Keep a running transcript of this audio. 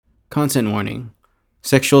Content warning.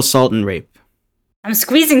 Sexual assault and rape. I'm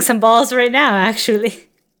squeezing some balls right now, actually.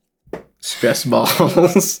 Stress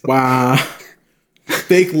balls. Wow.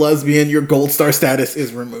 Fake lesbian, your gold star status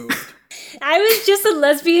is removed. I was just a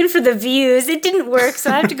lesbian for the views. It didn't work, so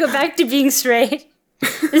I have to go back to being straight.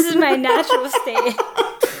 This is my natural state.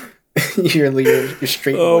 your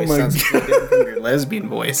straight voice sounds different from your lesbian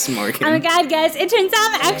voice, Morgan. Oh my god, guys, it turns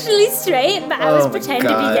out I'm actually straight, but I was pretending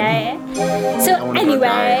to be gay. So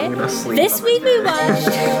anyway, this week we watched...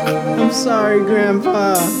 I'm sorry,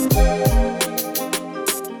 Grandpa.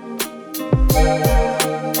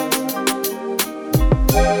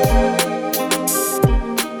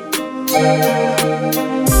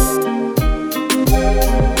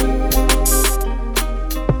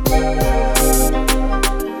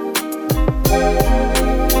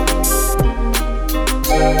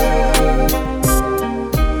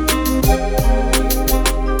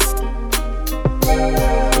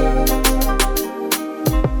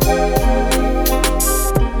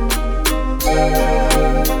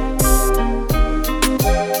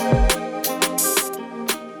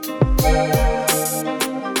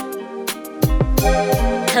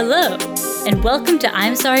 Hello, and welcome to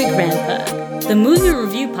I'm Sorry, Grandpa, the movie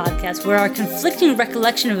review podcast where our conflicting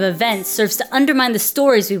recollection of events serves to undermine the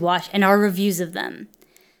stories we watch and our reviews of them.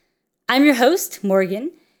 I'm your host,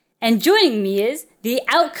 Morgan, and joining me is the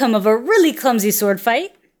outcome of a really clumsy sword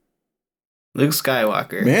fight. Luke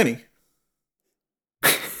Skywalker. Manny.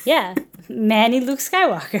 Yeah, Manny Luke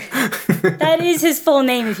Skywalker. That is his full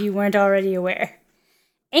name if you weren't already aware.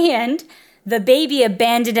 And the baby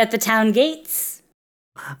abandoned at the town gates.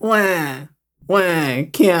 Wah,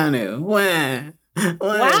 Keanu. Wah.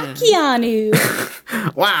 Wow, Keanu.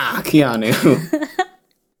 Wow, Keanu.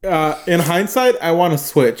 In hindsight, I want to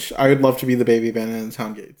switch. I would love to be the baby abandoned in the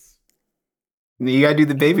town gates. You gotta do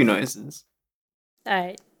the baby noises.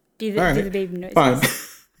 Alright, do the baby noises. Fine.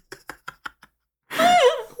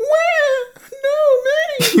 No,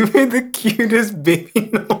 Manny. You made the cutest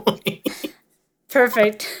baby noise.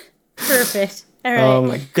 Perfect. Alright. Oh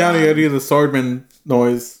my god. Down you do the swordman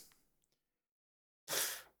noise.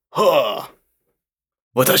 Huh.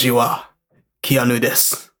 Watashi wa Keanu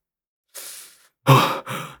desu.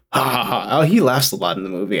 Oh, he laughs a lot in the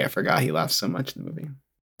movie. I forgot he laughs so much in the movie.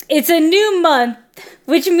 It's a new month,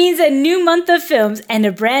 which means a new month of films and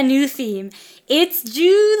a brand new theme. It's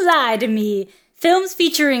July to me. Films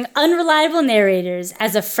featuring unreliable narrators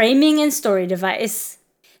as a framing and story device.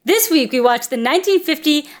 This week we watched the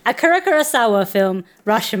 1950 Akira Kurosawa film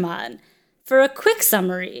Rashomon. For a quick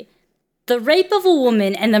summary, the rape of a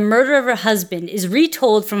woman and the murder of her husband is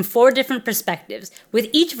retold from 4 different perspectives, with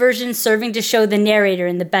each version serving to show the narrator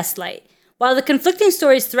in the best light. While the conflicting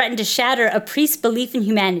stories threaten to shatter a priest's belief in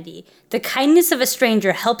humanity, the kindness of a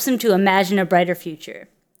stranger helps him to imagine a brighter future.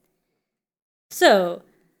 So,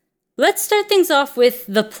 let's start things off with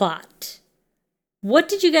the plot. What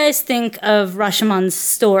did you guys think of Rashomon's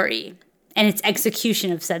story and its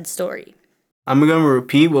execution of said story? I'm gonna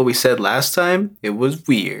repeat what we said last time. It was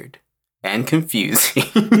weird and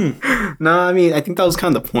confusing. No, I mean, I think that was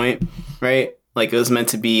kind of the point, right? Like, it was meant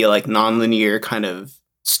to be like non-linear kind of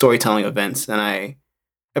storytelling events, and I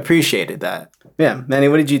appreciated that. Yeah, Manny,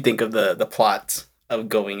 what did you think of the plot of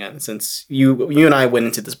going in? Since you and I went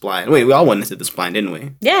into this blind. Wait, we all went into this blind, didn't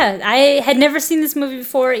we? Yeah, I had never seen this movie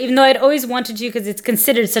before, even though I'd always wanted to because it's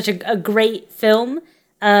considered such a great film.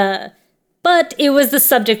 But it was the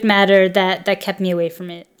subject matter that kept me away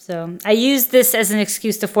from it. So I used this as an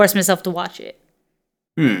excuse to force myself to watch it.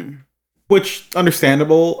 Which,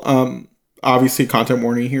 understandable. Obviously, content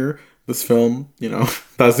warning here. This film,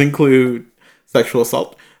 does include sexual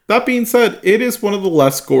assault. That being said, it is one of the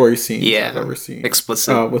less gory scenes I've ever seen.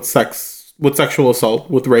 Explicit. With sexual assault,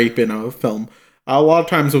 with rape in a film. A lot of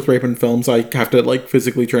times with rape in films, I have to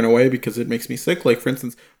physically turn away because it makes me sick. Like, for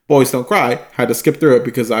instance, Boys Don't Cry, had to skip through it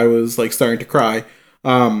because I was starting to cry.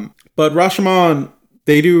 But Rashomon,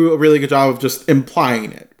 they do a really good job of just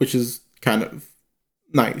implying it, which is kind of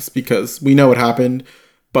nice because we know what happened,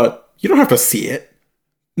 but you don't have to see it.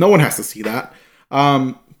 No one has to see that.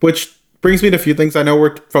 Which brings me to a few things. I know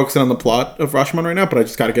we're focusing on the plot of Rashomon right now, but I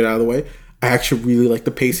just got to get out of the way. I actually really like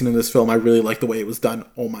the pacing in this film. I really like the way it was done.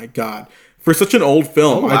 Oh my god. For such an old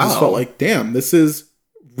film, I just felt like, damn, this is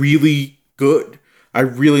really good. I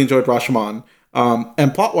really enjoyed Rashomon.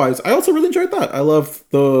 And plot-wise, I also really enjoyed that. I love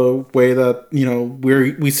the way that,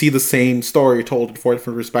 we see the same story told in 4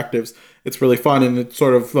 different perspectives. It's really fun, and it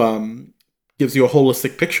sort of gives you a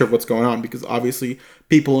holistic picture of what's going on, because obviously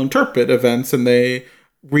people interpret events and they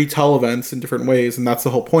retell events in different ways, and that's the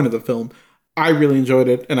whole point of the film. I really enjoyed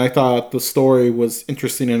it, and I thought the story was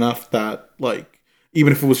interesting enough that,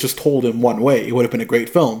 even if it was just told in one way, it would have been a great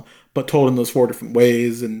film. But told in those 4 different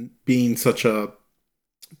ways and being such a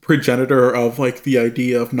progenitor of like the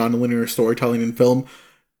idea of nonlinear storytelling in film,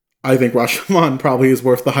 I think Rashomon probably is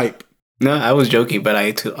worth the hype. No, I was joking, but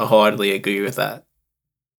I wholeheartedly agree with that.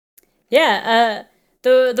 Yeah,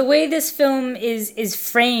 the way this film is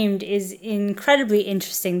framed is incredibly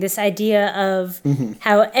interesting. This idea of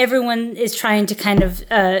how everyone is trying to kind of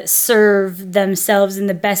serve themselves in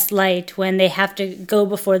the best light when they have to go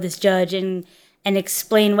before this judge and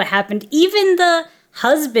explain what happened. Even the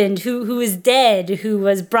husband who is dead, who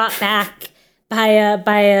was brought back by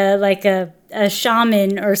a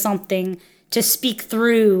shaman or something to speak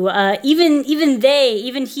through. Even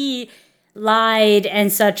he lied and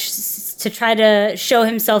such to try to show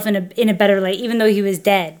himself in a better light, even though he was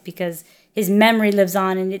dead, because his memory lives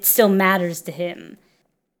on and it still matters to him.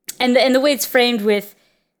 And the way it's framed with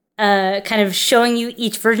kind of showing you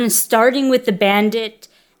each version, starting with the bandit,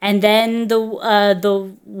 and then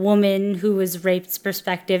the woman who was raped's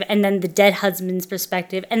perspective, and then the dead husband's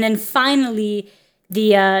perspective, and then finally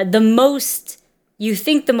the most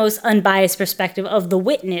unbiased perspective of the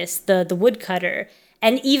witness, the woodcutter.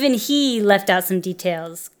 And even he left out some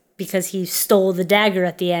details because he stole the dagger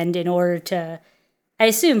at the end in order to, I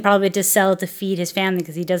assume, probably to sell to feed his family,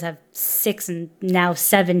 because he does have 6 and now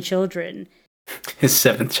 7 children. His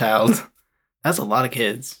 7th child. That's a lot of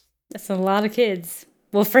kids. That's a lot of kids.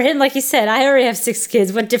 Well, for him, like you said, I already have 6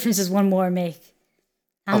 kids. What difference does one more make?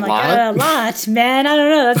 I'm a lot, man. I don't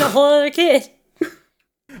know. That's a whole other kid.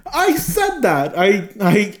 I said that.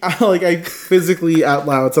 I physically out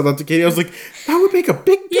loud said that to Katie. I was like, that would make a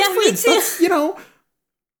big difference. Yeah, me too. That's,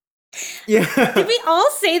 yeah. Did we all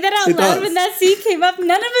say that out loud when that scene came up? None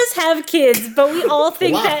of us have kids, but we all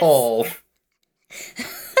think that's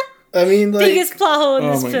I mean, like, biggest plot hole in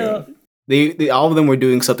this film. God. They all of them were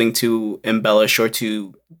doing something to embellish or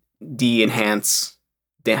to enhance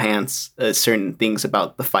certain things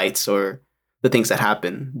about the fights or the things that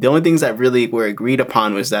happen. The only things that really were agreed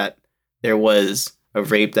upon was that there was a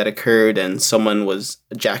rape that occurred and someone was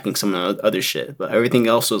jacking some other shit. But everything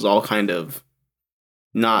else was all kind of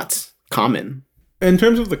not common. In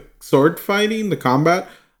terms of the sword fighting, the combat,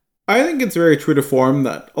 I think it's very true to form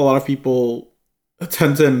that a lot of people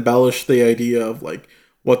tend to embellish the idea of like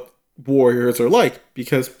what warriors are like,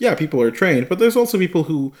 because yeah, people are trained, but there's also people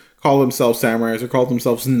who call themselves samurais or call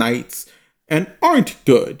themselves knights and aren't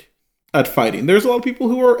good at fighting. There's a lot of people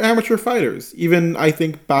who are amateur fighters. Even I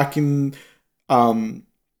think back in the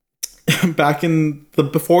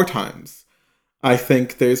before times, I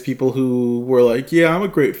think there's people who were like, yeah, I'm a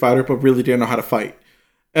great fighter, but really didn't know how to fight.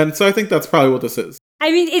 And so I think that's probably what this is.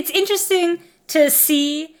 I mean, it's interesting to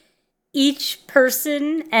see each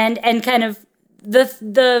person and kind of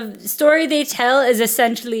the story they tell is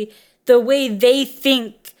essentially the way they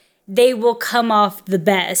think they will come off the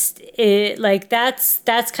best.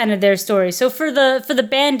 That's kind of their story. So for the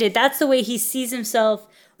bandit, that's the way he sees himself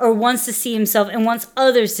or wants to see himself and wants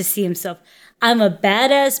others to see himself. I'm a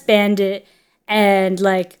badass bandit and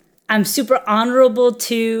like I'm super honorable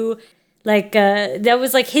too. That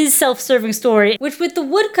was like his self-serving story, which with the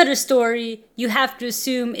woodcutter story, you have to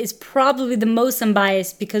assume is probably the most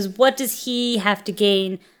unbiased, because what does he have to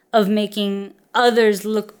gain of making others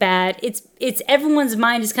look bad? It's everyone's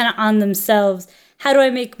mind is kind of on themselves. How do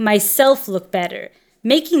I make myself look better?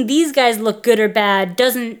 Making these guys look good or bad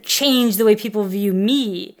doesn't change the way people view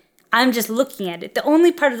me. I'm just looking at it. The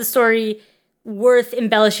only part of the story worth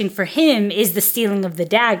embellishing for him is the stealing of the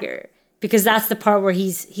dagger, because that's the part where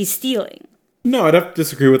he's stealing. No, I'd have to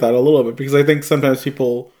disagree with that a little bit, because I think sometimes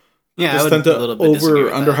people just tend to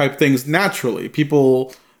underhype things naturally.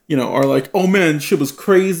 People, are like, oh man, shit was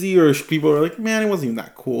crazy, or people are like, man, it wasn't even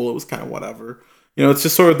that cool. It was kind of whatever. It's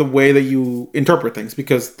just sort of the way that you interpret things,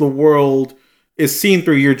 because the world is seen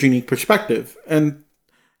through your unique perspective, and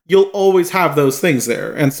you'll always have those things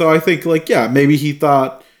there. And so I think, like, yeah, maybe he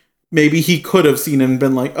could have seen it and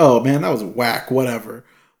been like, oh man, that was whack, whatever.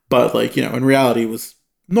 But like, in reality, it was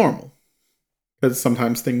normal, because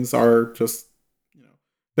sometimes things are just,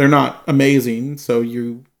 they're not amazing. So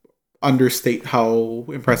you understate how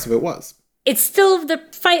impressive it was. It's still, the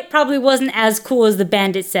fight probably wasn't as cool as the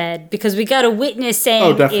bandit said, because we got a witness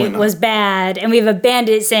saying it was bad, and we have a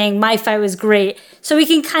bandit saying my fight was great. So we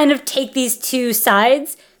can kind of take these two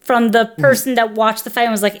sides from the person that watched the fight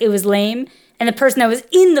and was like, it was lame, and the person that was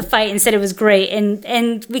in the fight and said it was great.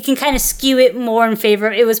 And we can kind of skew it more in favor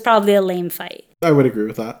of it was probably a lame fight. I would agree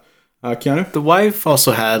with that. Keanu? The wife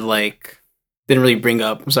also had, didn't really bring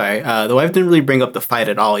up the fight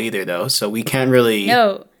at all either, though. So we can't really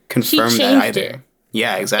confirm that either.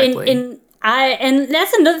 Yeah, exactly. In And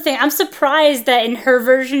that's another thing. I'm surprised that in her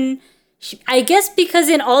version, I guess because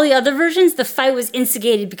in all the other versions, the fight was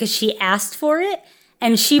instigated because she asked for it,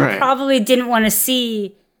 and she Right. probably didn't want to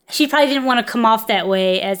see. She probably didn't want to come off that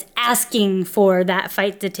way as asking for that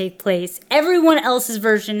fight to take place. Everyone else's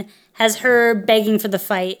version has her begging for the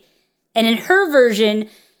fight, and in her version,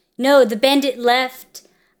 no, the bandit left.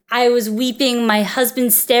 I was weeping. My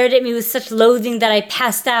husband stared at me with such loathing that I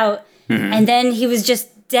passed out, and then he was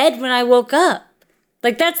just dead when I woke up.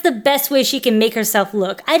 Like, that's the best way she can make herself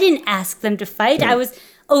look. I didn't ask them to fight. I was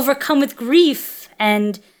overcome with grief,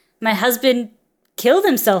 and my husband killed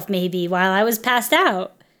himself maybe while I was passed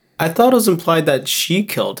out. I thought it was implied that she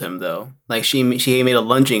killed him, though. Like, she made a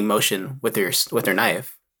lunging motion with her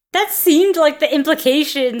knife. That seemed like the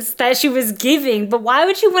implications that she was giving, but why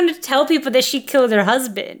would she want to tell people that she killed her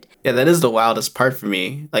husband? Yeah, that is the wildest part for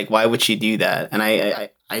me. Like, why would she do that? And I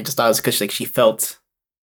just thought it was because like she felt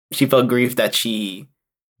grief that she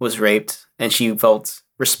was raped, and she felt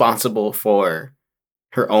responsible for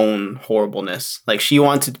her own horribleness. Like, she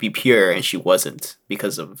wanted to be pure, and she wasn't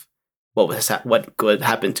because of what could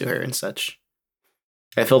happen to her and such.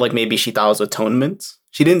 I feel like maybe she thought it was atonement.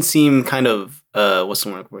 She didn't seem kind of what's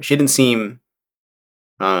the word for it? She didn't seem,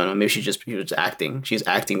 I don't know. Maybe she was acting. She's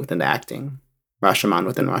acting within the acting. Rashomon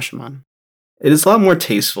within Rashomon. It is a lot more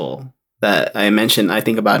tasteful. That I mentioned, I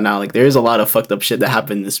think about now, like, there's a lot of fucked up shit that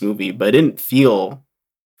happened in this movie, but it didn't feel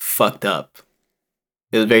fucked up.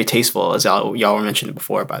 It was very tasteful, as y'all were mentioning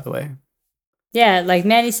before, by the way. Yeah, like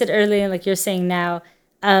Manny said earlier, like you're saying now,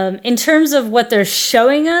 in terms of what they're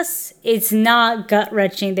showing us, it's not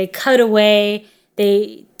gut-wrenching. They cut away.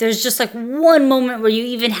 There's just like one moment where you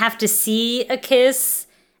even have to see a kiss.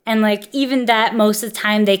 And like even that, most of the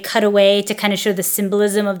time they cut away to kind of show the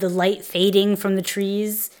symbolism of the light fading from the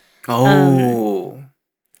trees. Oh.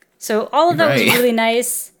 So all of that was Right. really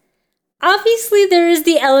nice. Obviously, there is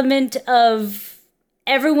the element of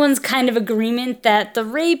everyone's kind of agreement that the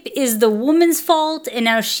rape is the woman's fault and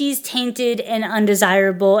now she's tainted and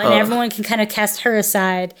undesirable and everyone can kind of cast her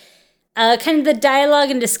aside. Kind of the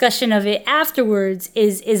dialogue and discussion of it afterwards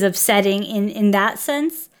is upsetting in that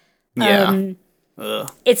sense. Yeah.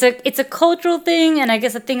 It's a cultural thing and I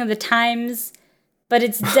guess a thing of the times, but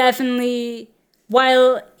it's definitely,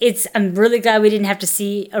 while I'm really glad we didn't have to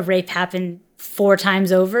see a rape happen 4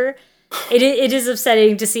 times over. It is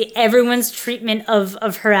upsetting to see everyone's treatment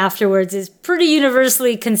of her afterwards is pretty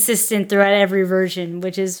universally consistent throughout every version,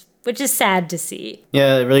 which is sad to see.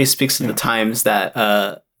 Yeah, it really speaks to the times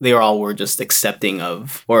that they all were just accepting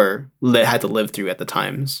of or had to live through at the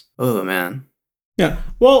times. Oh, man. Yeah.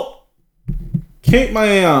 Well, Kate,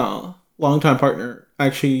 my longtime partner,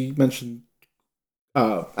 actually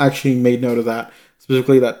made note of that.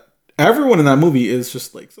 Specifically that everyone in that movie is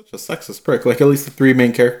just like such a sexist prick. Like at least the 3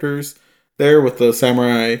 main characters there with the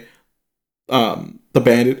samurai, the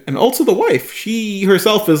bandit, and also the wife. She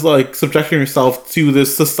herself is like subjecting herself to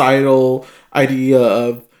this societal idea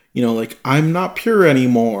of, like, I'm not pure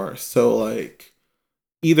anymore. So like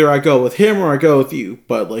either I go with him or I go with you,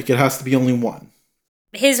 but like it has to be only one.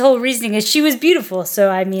 His whole reasoning is she was beautiful, so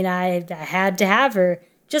I mean I had to have her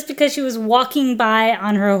just because she was walking by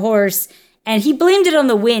on her horse, and he blamed it on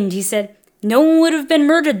the wind. He said no one would have been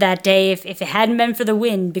murdered that day if it hadn't been for the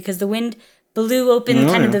wind, because the wind blew open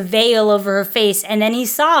kind of the veil over her face, and then he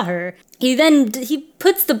saw her. He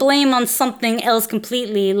puts the blame on something else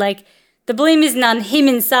completely. Like, the blame isn't on him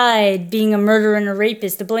inside being a murderer and a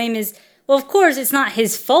rapist. The blame is, well, of course, it's not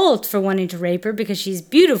his fault for wanting to rape her because she's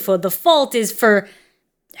beautiful. The fault is for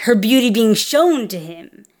her beauty being shown to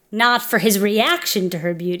him, not for his reaction to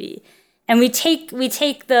her beauty. And we take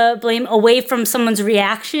the blame away from someone's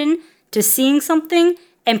reaction to seeing something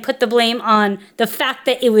and put the blame on the fact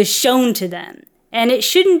that it was shown to them. And it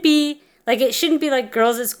shouldn't be like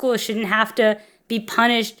girls at school shouldn't have to be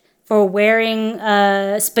punished for wearing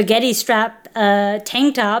spaghetti strap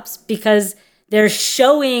tank tops because they're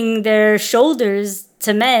showing their shoulders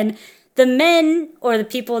to men. The men or the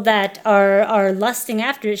people that are lusting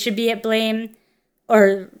after it should be at blame,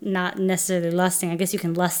 or not necessarily lusting. I guess you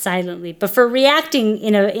can lust silently, but for reacting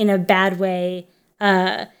in a bad way,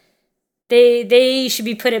 they should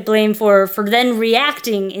be put at blame for then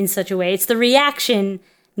reacting in such a way. It's the reaction,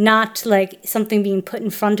 not like something being put in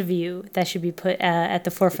front of you, that should be put at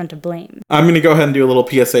the forefront of blame. I'm going to go ahead and do a little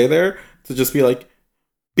PSA there to just be like,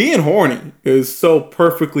 being horny is so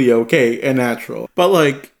perfectly okay and natural. But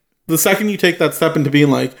like, the second you take that step into being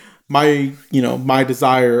like, my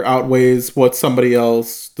desire outweighs what somebody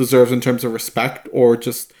else deserves in terms of respect or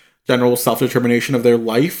just general self-determination of their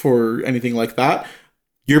life or anything like that,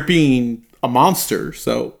 you're being a monster.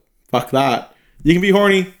 So fuck that. You can be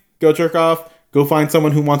horny, go jerk off, go find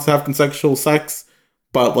someone who wants to have consensual sex.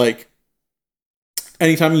 But like,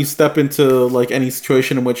 anytime you step into like any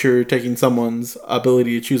situation in which you're taking someone's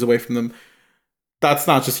ability to choose away from them, that's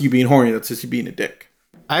not just you being horny, that's just you being a dick.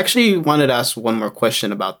 I actually wanted to ask one more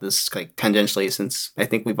question about this, like tangentially, since I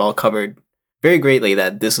think we've all covered very greatly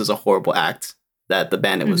that this is a horrible act that the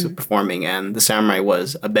bandit was performing and the samurai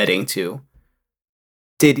was abetting to.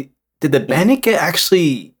 Did the bandit get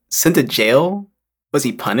actually sent to jail? Was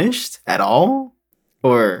he punished at all?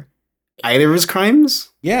 Or either of his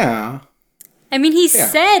crimes? Yeah. I mean, he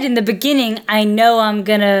said in the beginning, "I know I'm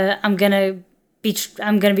gonna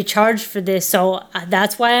be charged for this, so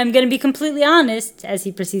that's why I'm gonna be completely honest." As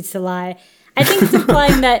he proceeds to lie, I think it's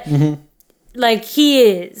implying that, like, he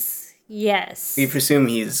is. Yes. We presume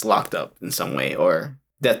he's locked up in some way or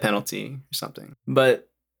death penalty or something. But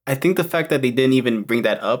I think the fact that they didn't even bring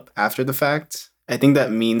that up after the fact, I think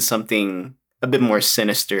that means something a bit more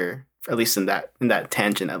sinister, at least in that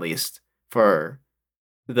tangent, at least for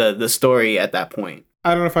the story at that point.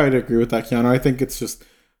 I don't know if I'd agree with that, Keanu. I think it's just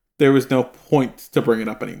there was no point to bring it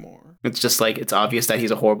up anymore. It's just like it's obvious that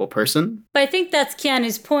he's a horrible person. But I think that's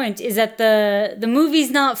Keanu's point, is that the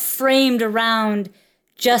movie's not framed around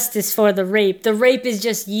justice for the rape. The rape is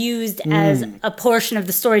just used as a portion of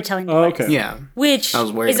the storytelling device. Okay. Yeah. Which is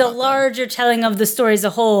a about larger telling of the story as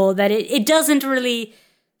a whole, that it doesn't really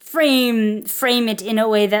frame it in a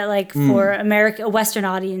way that, like, for Western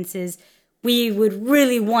audiences, we would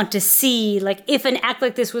really want to see, like, if an act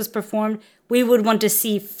like this was performed, we would want to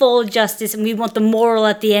see full justice, and we want the moral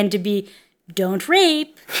at the end to be, don't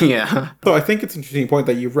rape. Yeah. So I think it's an interesting point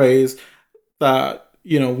that you raised that,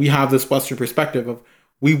 you know, we have this Western perspective of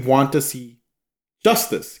we want to see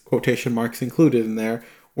justice, quotation marks included in there,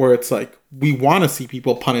 where it's like we want to see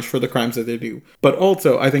people punished for the crimes that they do. But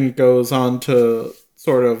also, I think it goes on to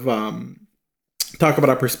sort of talk about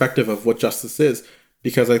our perspective of what justice is,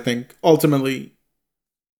 because I think ultimately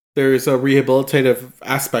there's a rehabilitative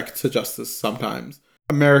aspect to justice sometimes.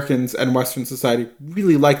 Americans and Western society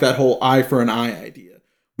really like that whole eye for an eye idea.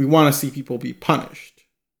 We want to see people be punished.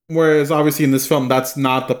 Whereas obviously in this film, that's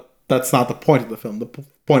not the point of the film. The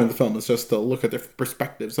point of the film is just to look at different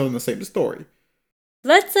perspectives on the same story.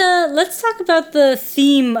 Let's talk about the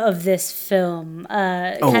theme of this film.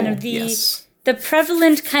 The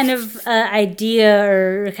prevalent kind of idea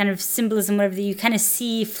or kind of symbolism, whatever, that you kind of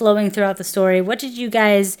see flowing throughout the story. What did you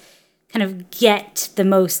guys kind of get the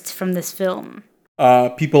most from this film?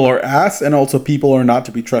 People are ass, and also people are not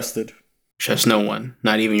to be trusted. Trust no one,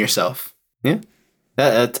 not even yourself. Yeah.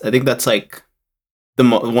 I think that's like the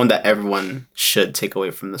one that everyone should take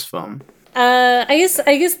away from this film. I guess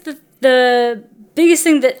the biggest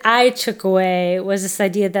thing that I took away was this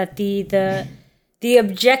idea that the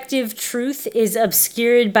objective truth is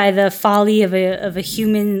obscured by the folly of a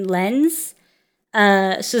human lens.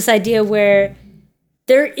 So this idea where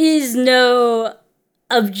there is no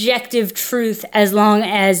objective truth as long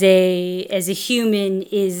as a human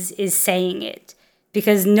is saying it.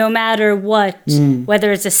 Because no matter what,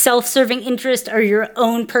 whether it's a self-serving interest or your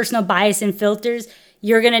own personal bias and filters,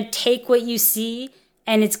 you're gonna take what you see,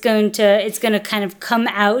 and it's going to kind of come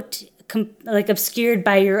out like obscured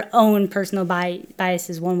by your own personal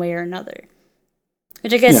biases one way or another.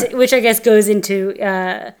 Which I guess goes into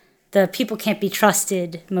the people can't be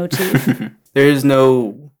trusted motif. There is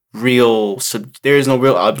no real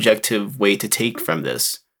objective way to take from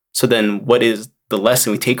this. So then what is the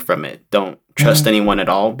lesson we take from it? Don't trust anyone at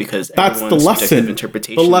all, because that's the lesson.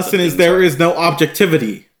 The lesson is there is no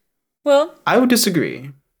objectivity. Well, I would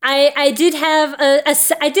disagree. I did have a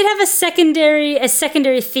secondary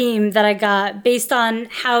theme that I got based on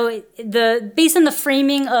the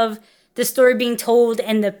framing of the story being told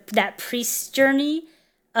and that priest's journey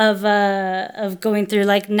of going through,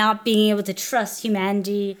 like, not being able to trust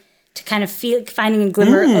humanity, to kind of finding a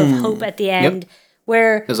glimmer of hope at the end. Yep.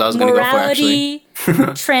 Where morality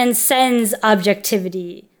transcends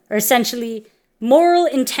objectivity, or essentially moral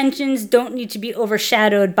intentions don't need to be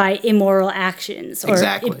overshadowed by immoral actions or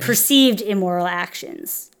perceived immoral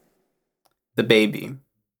actions. The baby.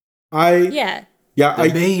 Baby.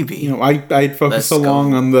 You know, I'd focus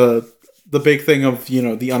along on the big thing of, you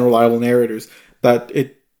know, the unreliable narrators, that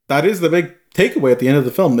is the big takeaway at the end of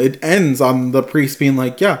the film. It ends on the priest being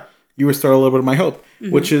like, yeah, you restored a little bit of my hope,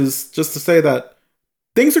 which is just to say that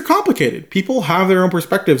things are complicated. People have their own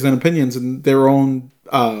perspectives and opinions and their own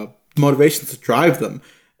motivations to drive them.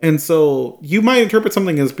 And so you might interpret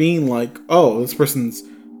something as being like, oh, this person's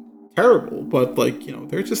terrible, but, like, you know,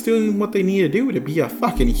 they're just doing what they need to do to be a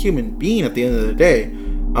fucking human being at the end of the day.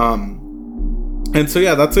 And so,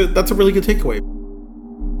 yeah, that's a really good takeaway.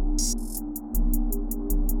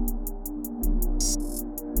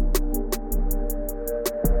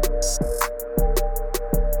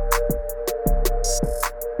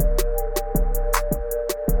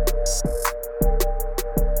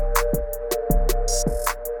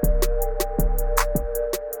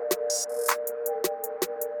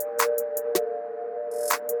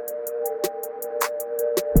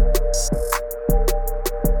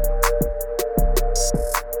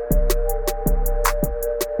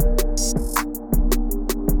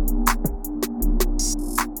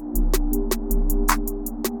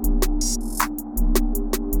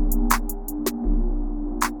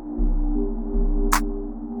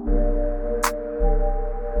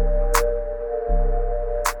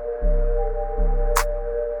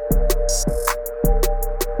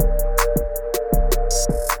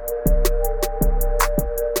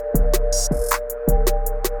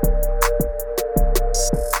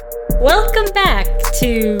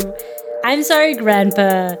 to I'm Sorry,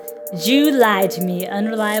 Grandpa. You Lied to Me,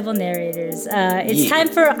 Unreliable Narrators. It's time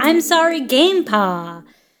for I'm Sorry, Game Pa.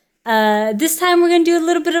 This time we're going to do a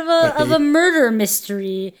little bit of a murder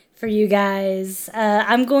mystery for you guys.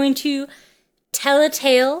 I'm going to tell a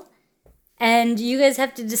tale, and you guys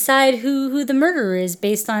have to decide who the murderer is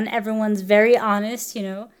based on everyone's very honest,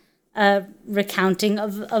 recounting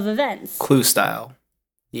of events. Clue style.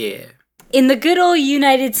 Yeah. In the good old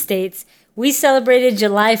United States, we celebrated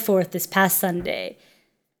July 4th this past Sunday.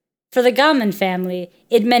 For the Gammon family,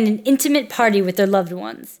 it meant an intimate party with their loved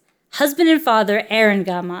ones. Husband and father, Aaron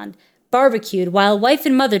Gammon, barbecued while wife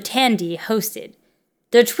and mother, Tandy, hosted.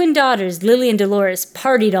 Their twin daughters, Lily and Dolores,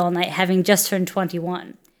 partied all night, having just turned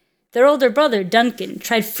 21. Their older brother, Duncan,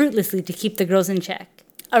 tried fruitlessly to keep the girls in check.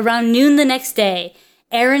 Around noon the next day,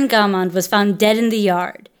 Aaron Gammon was found dead in the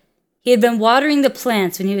yard. He had been watering the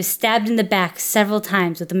plants when he was stabbed in the back several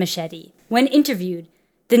times with a machete. When interviewed,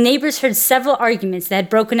 the neighbors heard several arguments that had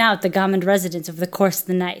broken out at the Gammon residence over the course of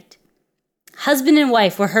the night. Husband and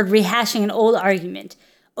wife were heard rehashing an old argument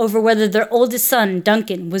over whether their oldest son,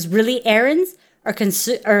 Duncan, was really Aaron's or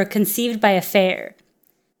conceived by a fair.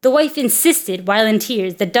 The wife insisted, while in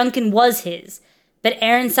tears, that Duncan was his, but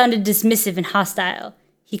Aaron sounded dismissive and hostile.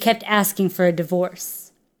 He kept asking for a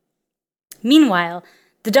divorce. Meanwhile,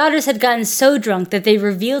 the daughters had gotten so drunk that they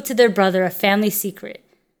revealed to their brother a family secret.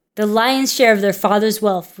 The lion's share of their father's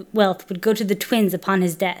wealth would go to the twins upon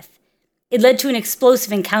his death. It led to an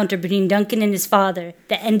explosive encounter between Duncan and his father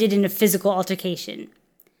that ended in a physical altercation.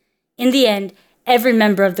 In the end, every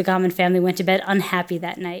member of the Gammon family went to bed unhappy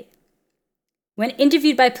that night. When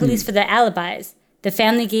interviewed by police for their alibis, the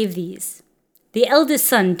family gave these. The eldest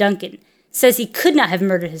son, Duncan, says he could not have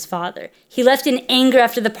murdered his father. He left in anger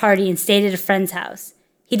after the party and stayed at a friend's house.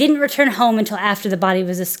 He didn't return home until after the body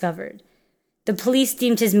was discovered. The police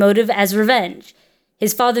deemed his motive as revenge.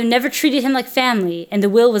 His father never treated him like family, and the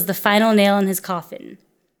will was the final nail in his coffin.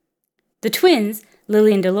 The twins,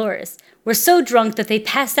 Lily and Dolores, were so drunk that they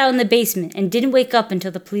passed out in the basement and didn't wake up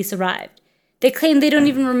until the police arrived. They claimed they don't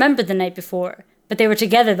even remember the night before, but they were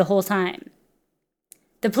together the whole time.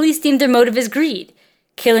 The police deemed their motive as greed.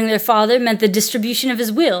 Killing their father meant the distribution of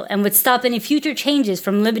his will and would stop any future changes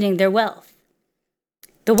from limiting their wealth.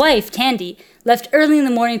 The wife, Tandy, left early in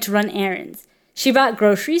the morning to run errands. She bought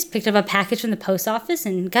groceries, picked up a package from the post office,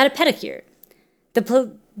 and got a pedicure.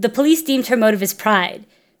 The police deemed her motive as pride.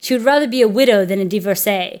 She would rather be a widow than a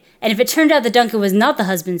divorcee, and if it turned out that Duncan was not the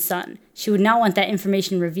husband's son, she would not want that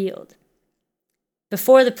information revealed.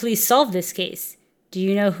 Before the police solved this case, do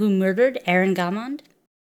you know who murdered Aaron Gammon?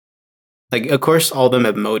 Of course, all of them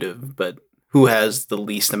have motive, but who has the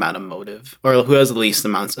least amount of motive, or who has the least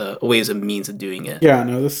amounts of ways and means of doing it? Yeah,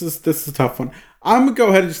 no, this is a tough one. I'm gonna go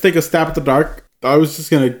ahead and just take a stab at the dark. I was just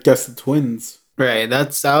gonna guess the twins. Right. I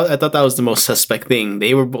thought that was the most suspect thing.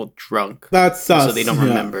 They were both drunk. That's sus. So they don't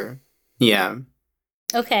remember. Yeah.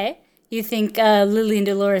 Okay. You think Lily and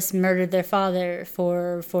Dolores murdered their father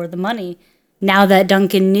for the money? Now that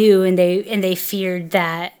Duncan knew, and they feared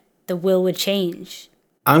that the will would change.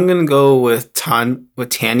 I'm gonna go with Tandy.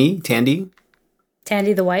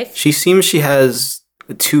 Tandy, the wife. She seems she has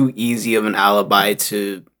too easy of an alibi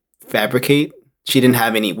to fabricate. She didn't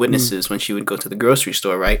have any witnesses when she would go to the grocery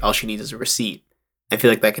store, right? All she needs is a receipt. I feel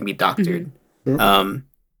like that can be doctored. Mm-hmm.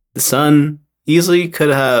 The son easily could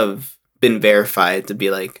have been verified to be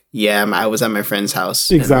like, yeah, I was at my friend's house.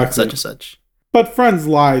 Exactly. Such and such. But friends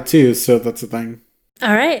lie too, so that's the thing.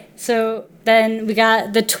 All right. So then we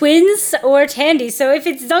got the twins or Tandy. So if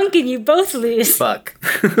it's Duncan, you both lose. Fuck.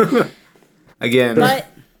 Again. But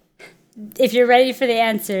if you're ready for the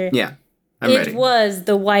answer. Yeah. I'm ready. It was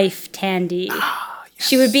the wife, Tandy. Yes.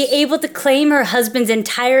 She would be able to claim her husband's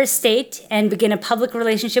entire estate and begin a public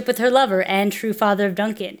relationship with her lover and true father of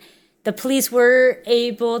Duncan. The police were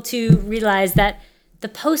able to realize that the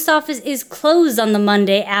post office is closed on the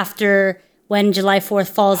Monday after when July 4th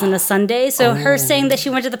falls on a Sunday. So her saying that she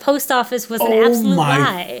went to the post office was an absolute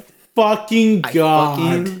lie. Fucking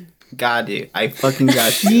God. Got it. I fucking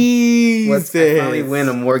got you. Jesus. I finally win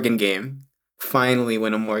a Morgan game.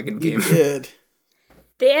 You did.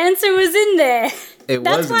 The answer was in there.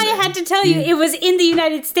 That's why I had to tell you it was in the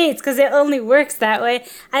United States, because it only works that way.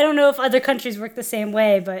 I don't know if other countries work the same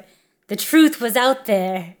way, but the truth was out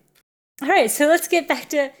there. All right, so let's get back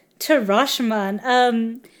to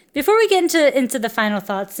Rashomon. Before we get into the final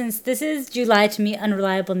thoughts, since this is July to Me,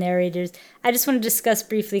 Unreliable Narrators, I just want to discuss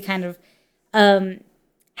briefly kind of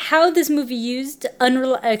how this movie used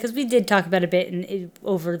because we did talk about a bit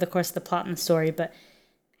over the course of the plot and the story, but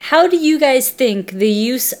how do you guys think the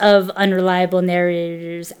use of unreliable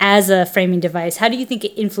narrators as a framing device, how do you think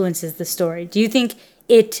it influences the story? Do you think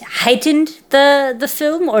it heightened the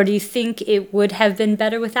film, or do you think it would have been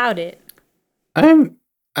better without it? I'm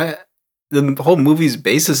I the whole movie's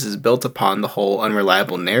basis is built upon the whole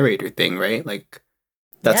unreliable narrator thing, right? Like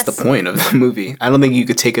that's the Yes. point of the movie. I don't think you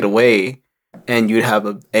could take it away and you'd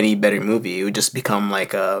have any better movie. It would just become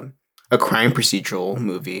like a crime procedural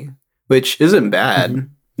movie, which isn't bad,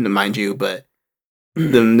 mind you, but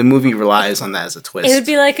the movie relies on that as a twist. It would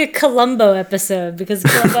be like a Columbo episode, because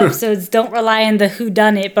Columbo episodes don't rely on the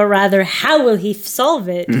whodunit, but rather how will he solve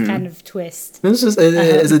it kind of twist. This is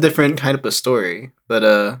it's a different kind of a story,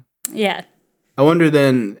 but Yeah. I wonder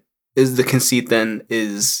then, is the conceit then,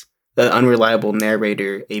 is the unreliable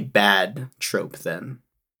narrator a bad trope then?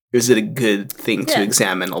 Or is it a good thing to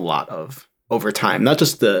examine a lot of over time? Not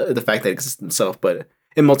just the fact that it exists itself, but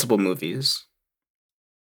in multiple movies.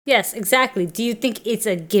 Yes, exactly. Do you think it's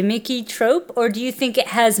a gimmicky trope, or do you think it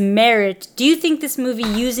has merit? Do you think this movie,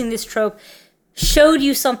 using this trope, showed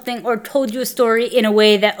you something or told you a story in a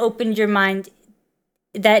way that opened your mind,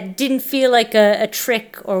 that didn't feel like a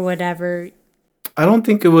trick or whatever? I don't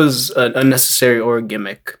think it was unnecessary or a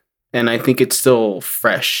gimmick. And I think it's still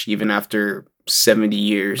fresh, even after 70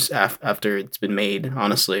 years after it's been made,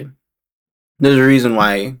 honestly. There's a reason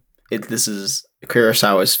why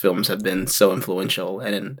Kurosawa's films have been so influential.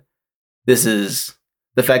 And this is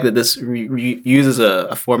the fact that this uses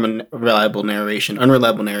a form of unreliable narration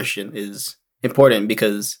is important,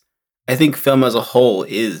 because I think film as a whole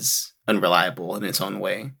is unreliable in its own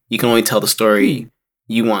way. You can only tell the story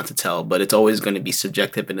you want to tell, but it's always going to be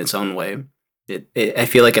subjective in its own way. I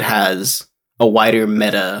feel like it has a wider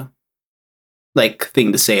meta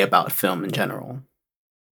thing to say about film in general.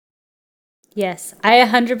 Yes, I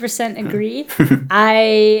 100% agree.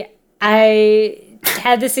 I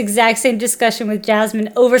had this exact same discussion with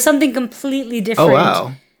Jasmine over something completely different. Oh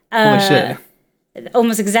wow! Holy shit!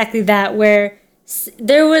 Almost exactly that, where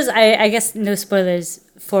there was, I guess, no spoilers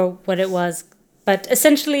for what it was, but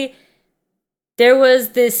essentially there was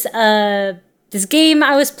this this game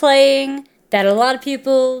I was playing that a lot of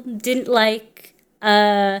people didn't like,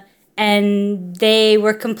 and they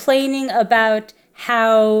were complaining about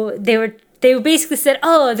how they basically said,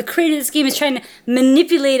 oh, the creator of this game is trying to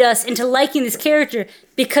manipulate us into liking this character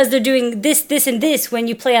because they're doing this, this, and this when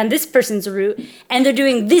you play on this person's route, and they're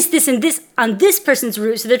doing this, this, and this on this person's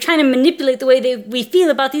route, so they're trying to manipulate the way we feel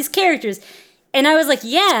about these characters. And I was like,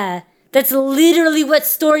 yeah, that's literally what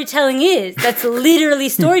storytelling is. That's literally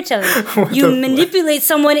storytelling. You manipulate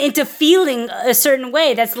someone into feeling a certain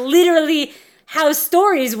way. That's literally how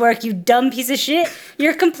stories work, you dumb piece of shit.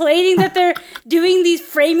 You're complaining that they're doing these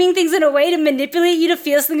framing things in a way to manipulate you to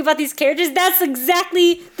feel something about these characters. That's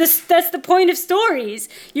exactly that's the point of stories.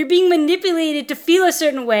 You're being manipulated to feel a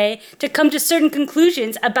certain way, to come to certain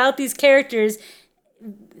conclusions about these characters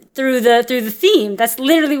through the theme. That's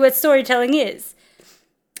literally what storytelling is.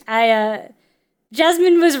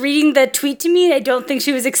 Jasmine was reading the tweet to me, and I don't think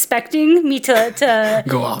she was expecting me to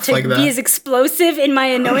go off to like that. Be as explosive in my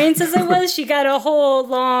annoyance as I was. She got a whole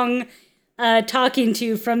long talking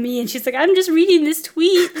to from me, and she's like, I'm just reading this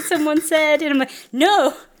tweet that someone said. And I'm like,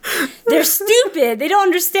 no, they're stupid. They don't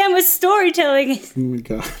understand what storytelling is. Oh my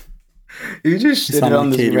god. You just shit on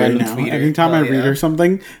this random tweeter. Every time I read her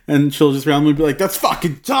something, and she'll just randomly be like, that's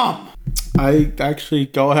fucking dumb. I actually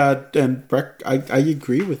go ahead and I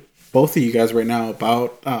agree with both of you guys right now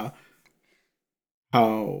about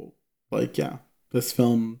how, this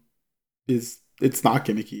film it's not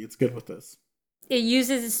gimmicky. It's good with this. It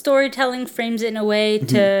uses storytelling, frames it in a way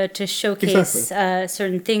to showcase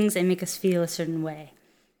certain things and make us feel a certain way.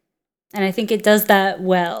 And I think it does that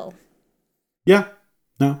well. Yeah.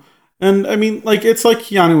 No. And I mean, it's like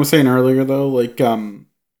Yanni was saying earlier, though,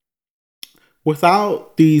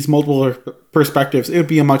 without these multiple perspectives, it would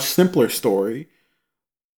be a much simpler story.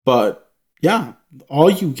 But yeah, all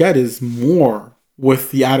you get is more with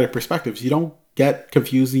the added perspectives. You don't get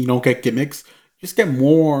confusing, you don't get gimmicks. You just get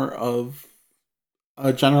more of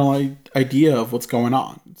a general idea of what's going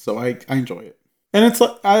on. So I enjoy it. And it's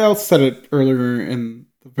like, I also said it earlier in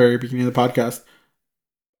the very beginning of the podcast,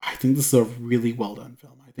 I think this is a really well done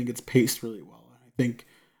film. I think it's paced really well. I think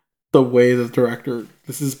the way the director,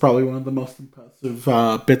 this is probably one of the most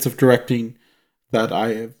impressive bits of directing that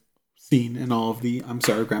I have seen in all of the I'm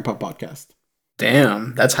Sorry Grandpa podcast.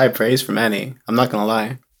 Damn, that's high praise from Annie. I'm not gonna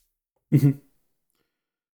lie.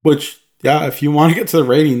 Which, yeah, if you want to get to the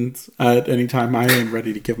ratings at any time, I am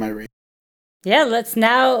ready to give my rating. Yeah, let's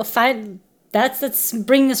now let's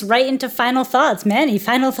bring this right into final thoughts. Manny,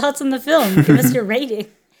 final thoughts on the film. Give us your rating.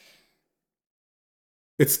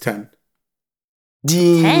 It's 10.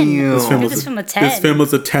 Damn. 10. This film was a 10. This film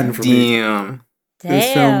was a 10 for me. Damn.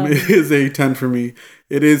 This film Damn. is a 10 for me.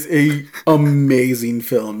 It is a amazing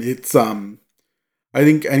film. It's I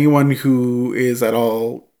think anyone who is at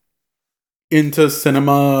all into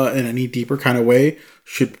cinema in any deeper kind of way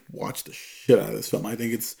should watch the shit out of this film. I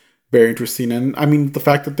think it's very interesting. And I mean, the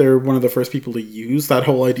fact that they're one of the first people to use that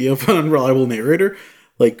whole idea of an unreliable narrator,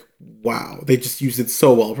 like, wow, they just used it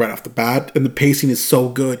so well right off the bat. And the pacing is so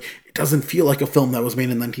good. It doesn't feel like a film that was made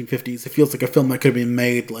in the 1950s. It feels like a film that could have been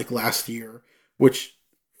made like last year, which,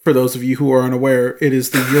 for those of you who are unaware, it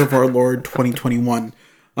is the year of our Lord 2021.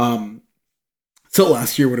 So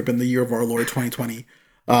last year would have been the year of our Lord 2020.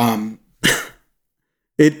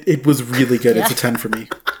 It was really good. Yeah. It's a 10 for me.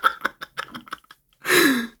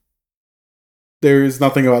 There's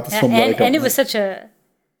nothing about this film that I don't and it was such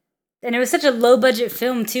a low budget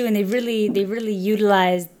film too, and they really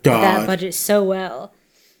utilized that budget so well.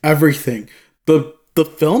 Everything. The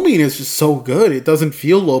filming is just so good. It doesn't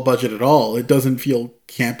feel low budget at all. It doesn't feel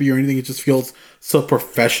campy or anything. It just feels so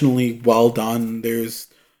professionally well done.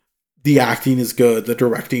 The acting is good. The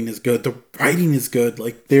directing is good. The writing is good.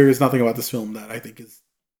 Like, there is nothing about this film that I think is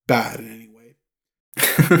bad in any way.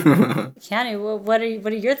 Keanu, what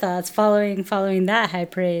are your thoughts following that high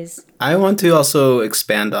praise? I want to also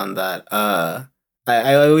expand on that. I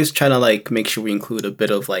always try to like make sure we include a bit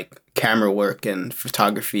of like camera work and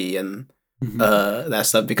photography and that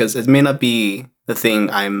stuff, because it may not be the thing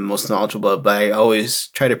I'm most knowledgeable of, but I always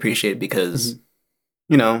try to appreciate it because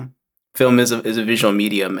you know, film is a visual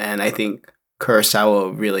medium, and I think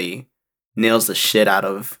Kurosawa really nails the shit out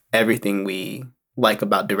of everything we like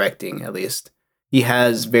about directing. At least he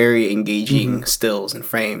has very engaging stills and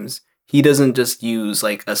frames. He doesn't just use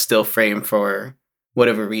like a still frame for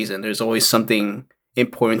whatever reason. There's always something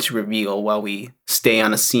important to reveal while we stay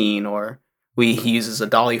on a scene, or he uses a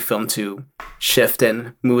dolly film to shift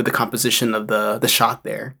and move the composition of the shot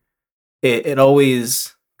there. It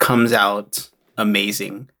always comes out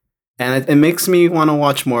amazing. And it makes me want to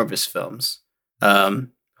watch more of his films.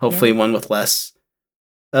 Hopefully one with less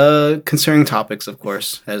concerning topics, of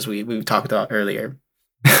course, as we talked about earlier.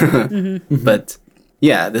 But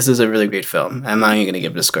yeah, this is a really great film. I'm not even going to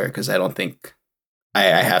give it a score because I don't think I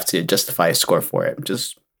have to justify a score for it.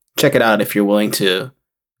 Just check it out if you're willing to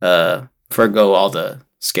forgo all the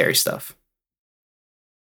scary stuff.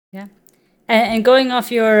 Yeah. And going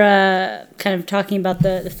off your kind of talking about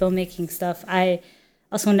the filmmaking stuff, I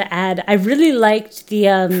also want to add, I really liked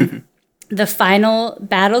the final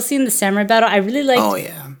battle scene, the samurai battle. I really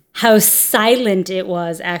liked how silent it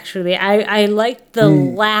was, actually. I liked the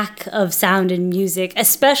lack of sound and music,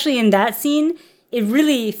 especially in that scene. It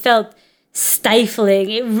really felt stifling.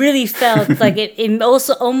 It really felt like it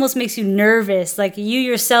also almost makes you nervous. Like, you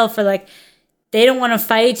yourself are like, they don't want to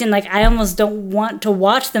fight, and like, I almost don't want to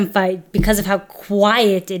watch them fight because of how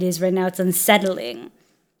quiet it is right now. It's unsettling.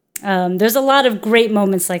 There's a lot of great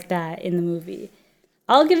moments like that in the movie.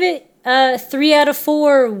 I'll give it 3 out of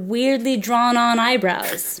 4 weirdly drawn on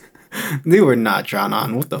eyebrows. They were not drawn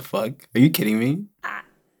on. What the fuck? Are you kidding me?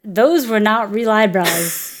 Those were not real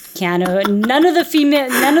eyebrows, Keanu. None of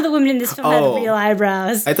the women in this film had real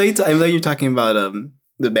eyebrows. I thought you were talking about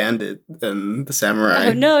the bandit and the samurai.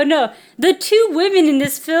 Oh, no. The 2 women in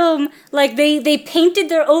this film, like, they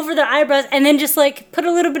painted over their eyebrows and then just like put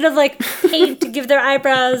a little bit of like paint to give their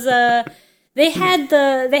eyebrows. They had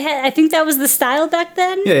I think that was the style back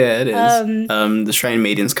then. Yeah, it is. The Shrine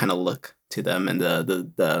Maidens kind of look to them, and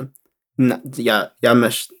the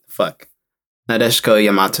Nadeshiko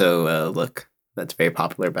Yamato look that's very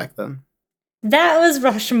popular back then. That was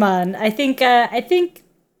Rashomon. I think it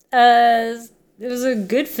was a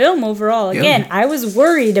good film overall. Again, I was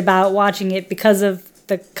worried about watching it because of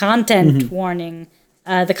the content warning,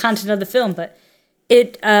 the content of the film, but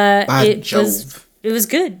it was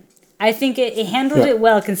good. I think it handled it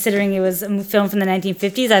well, considering it was a film from the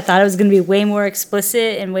 1950s. I thought it was going to be way more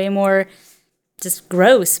explicit and way more just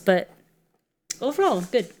gross, but overall,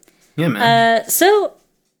 good. Yeah, man. So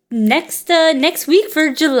next week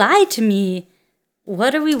for July to me,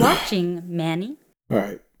 what are we watching, Manny? All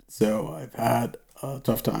right. So I've had a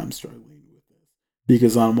tough time struggling with this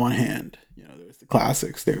because on one hand, there's the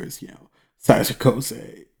classics. There's, Saizo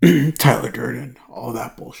Kosei, Tyler Durden, all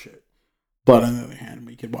that bullshit. But on the other hand,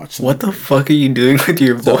 we could watch. What the fuck are you doing with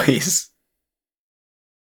your voice?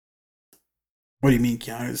 What do you mean,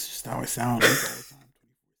 Keanu? It's just how I sound all the time.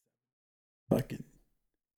 Fucking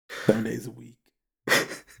 7 days a week,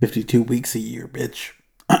 52 weeks a year, bitch.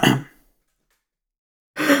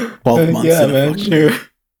 12 months in a fucking year.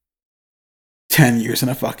 10 years in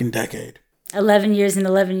a fucking decade. 11 years in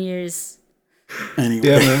 11 years. Anyway.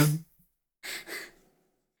 Yeah, man.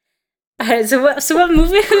 All right, so what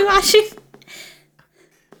movie are we watching?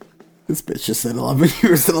 This bitch just said 11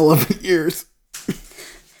 years and 11 years.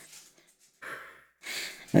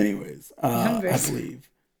 Anyways, I believe.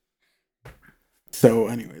 So,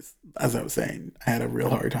 anyways, as I was saying, I had a real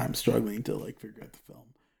hard time struggling to like figure out the film.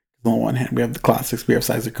 On one hand, we have the classics. We have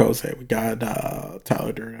Cesar Cose. We got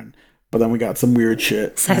Tyler Durden. But then we got some weird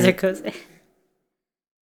shit. Cesar Cose.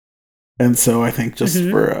 And so I think just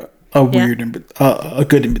for a weird, a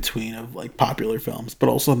good in between of like popular films, but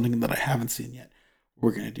also something that I haven't seen yet,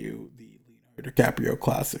 we're gonna do the Leonardo DiCaprio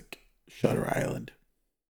classic, Shutter Island.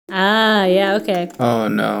 Ah, yeah, okay. Oh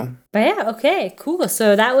no. But yeah, okay, cool.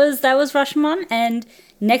 So that was Rashomon, and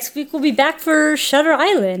next week we'll be back for Shutter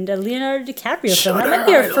Island, a Leonardo DiCaprio film. That might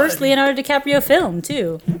be our first Leonardo DiCaprio film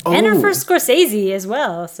too, and our first Scorsese as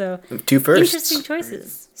well. So 2 firsts. Interesting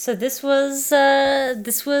choices. So this was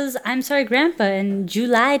I'm Sorry, Grandpa, and You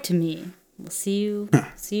Lied to Me. We'll see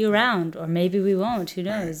you around, or maybe we won't. Who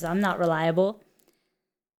knows? I'm not reliable.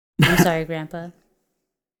 I'm sorry, Grandpa.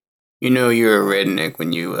 You know you're a redneck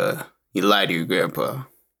when you lie to your grandpa.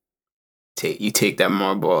 You take that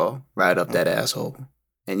marble right up that asshole,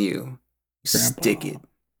 and you stick it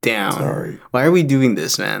down. Sorry. Why are we doing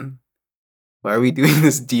this, man? Why are we doing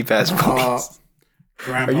this deep ass voice?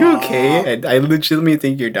 Grandpa. Are you okay? I legitimately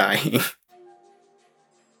think you're dying.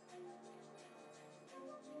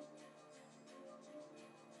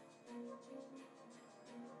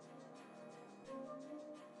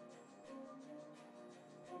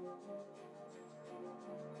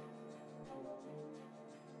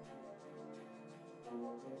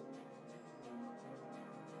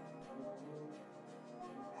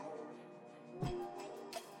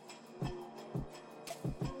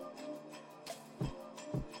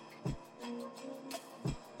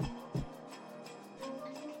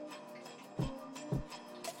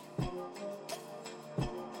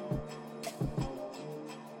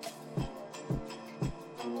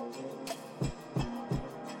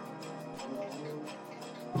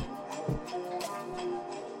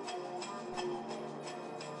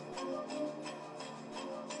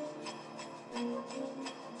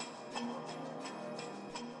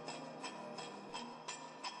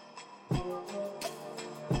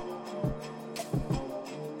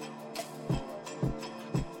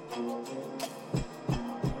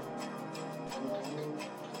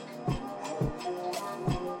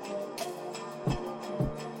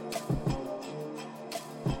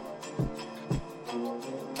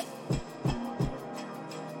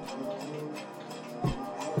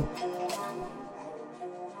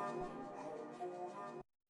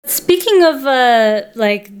 Speaking of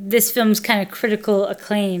like this film's kind of critical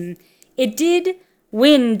acclaim, it did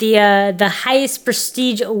win the highest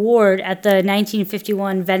prestige award at the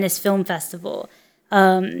 1951 Venice Film Festival,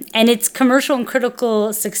 and its commercial and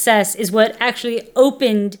critical success is what actually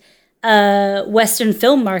opened Western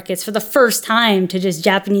film markets for the first time to just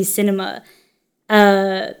Japanese cinema,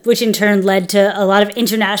 which in turn led to a lot of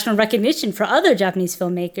international recognition for other Japanese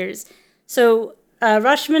filmmakers. So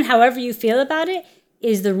Rashomon, however you feel about it,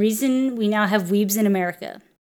 is the reason we now have weebs in America.